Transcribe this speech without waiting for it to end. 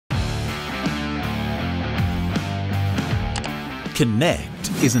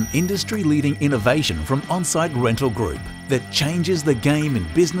Connect is an industry-leading innovation from ONSITE Rental Group that changes the game in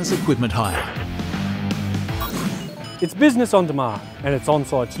business equipment hire. It's business on demand, and it's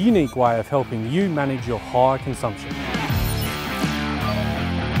ONSITE's unique way of helping you manage your hire consumption.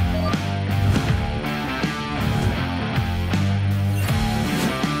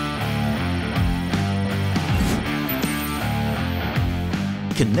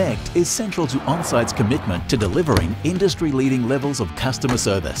 Connect is central to ONSITE's commitment to delivering industry-leading levels of customer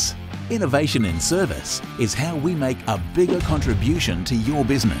service. Innovation in service is how we make a bigger contribution to your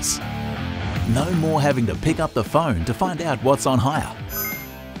business. No more having to pick up the phone to find out what's on hire.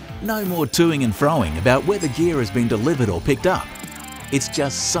 No more toing and froing about whether gear has been delivered or picked up. It's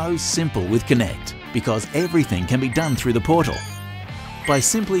just so simple with Connect because everything can be done through the portal. By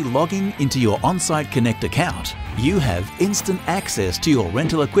simply logging into your ONSITE Connect account, you have instant access to your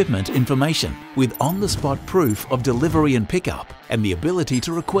rental equipment information with on-the-spot proof of delivery and pickup and the ability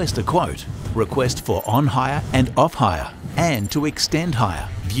to request a quote, request for on-hire and off-hire, and to extend hire,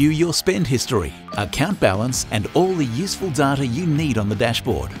 view your spend history, account balance and all the useful data you need on the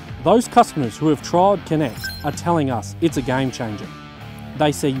dashboard. Those customers who have tried Connect are telling us it's a game changer.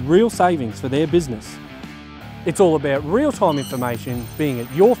 They see real savings for their business. It's all about real-time information being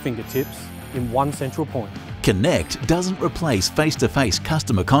at your fingertips in one central point. Connect doesn't replace face-to-face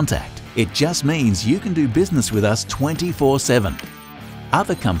customer contact. It just means you can do business with us 24/7.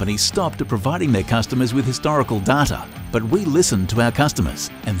 Other companies stopped providing their customers with historical data, but we listened to our customers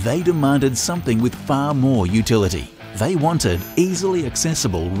and they demanded something with far more utility. They wanted easily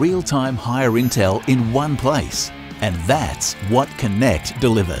accessible real-time hire intel in one place, and that's what Connect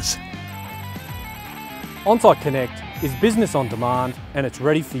delivers. ONSITE Connect is business on demand, and it's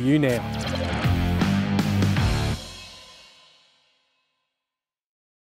ready for you now.